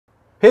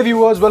Hey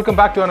viewers, welcome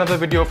back to another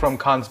video from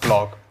Khan's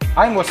blog.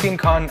 I'm Wasim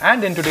Khan,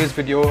 and in today's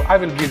video I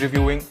will be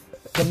reviewing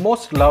the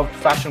most loved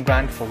fashion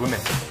brand for women,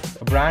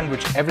 a brand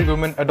which every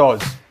woman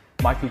adores,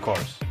 Michael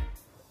Kors.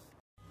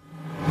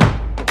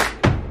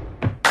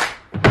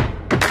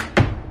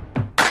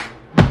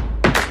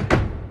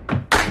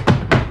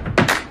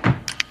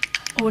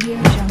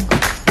 Audio Jungle.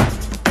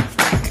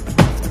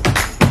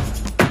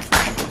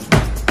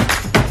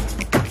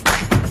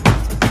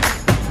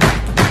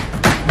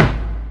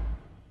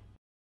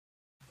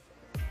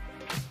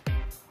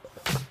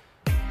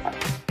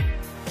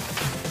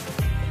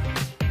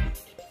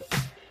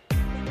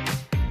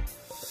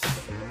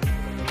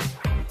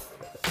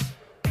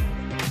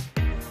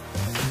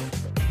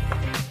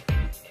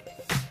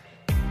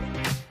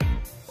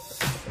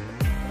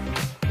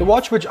 The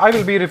watch which I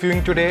will be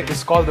reviewing today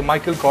is called the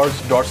Michael Kors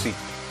Darci,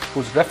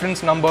 whose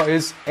reference number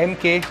is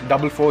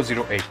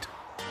MK4408.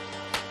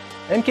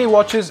 MK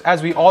watches,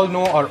 as we all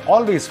know, are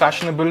always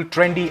fashionable,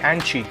 trendy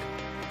and chic,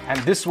 and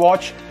this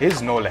watch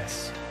is no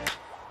less.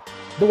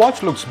 The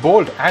watch looks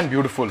bold and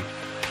beautiful.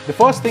 The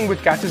first thing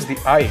which catches the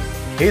eye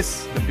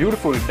is the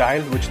beautiful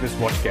dial which this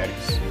watch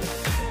carries.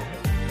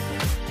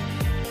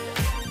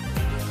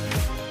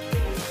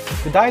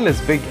 The dial is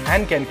big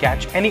and can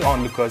catch any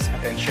onlooker's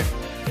attention.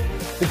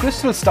 The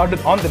crystals studded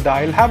on the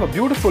dial have a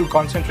beautiful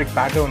concentric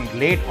pattern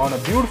laid on a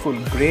beautiful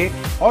grey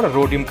or a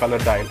rhodium color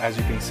dial, as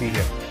you can see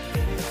here.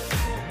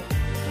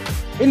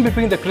 In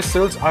between the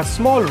crystals are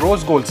small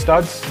rose gold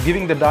studs,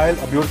 giving the dial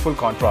a beautiful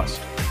contrast.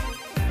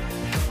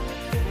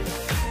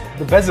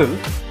 The bezel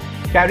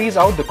carries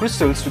out the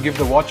crystals to give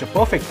the watch a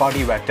perfect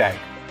party wear tag.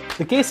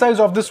 The case size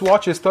of this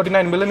watch is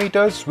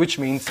 39mm, which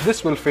means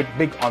this will fit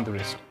big on the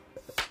wrist.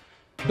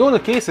 Though the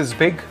case is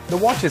big, the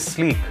watch is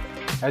sleek.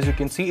 As you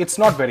can see, it's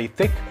not very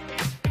thick.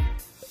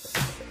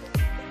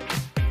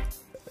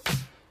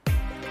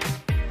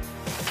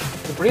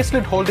 The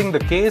bracelet holding the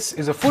case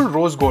is a full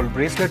rose gold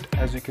bracelet.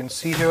 As you can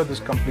see here, this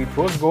complete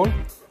rose gold.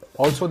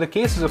 Also, the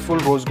case is a full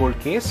rose gold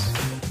case.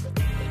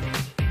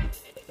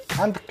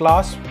 And the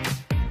clasp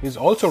is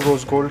also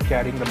rose gold,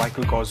 carrying the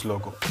Michael Kors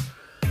logo.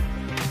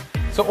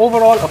 So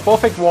overall, a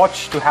perfect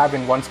watch to have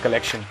in one's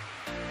collection.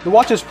 The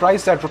watch is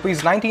priced at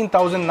Rs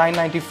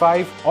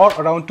 19,995 or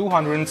around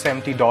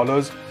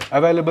 $270,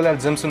 available at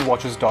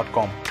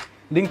ZimsonWatches.com,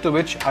 link to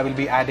which I will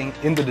be adding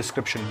in the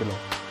description below.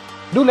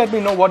 Do let me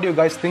know what you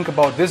guys think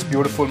about this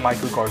beautiful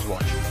Michael Kors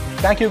watch.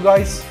 Thank you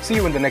guys, see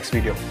you in the next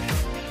video.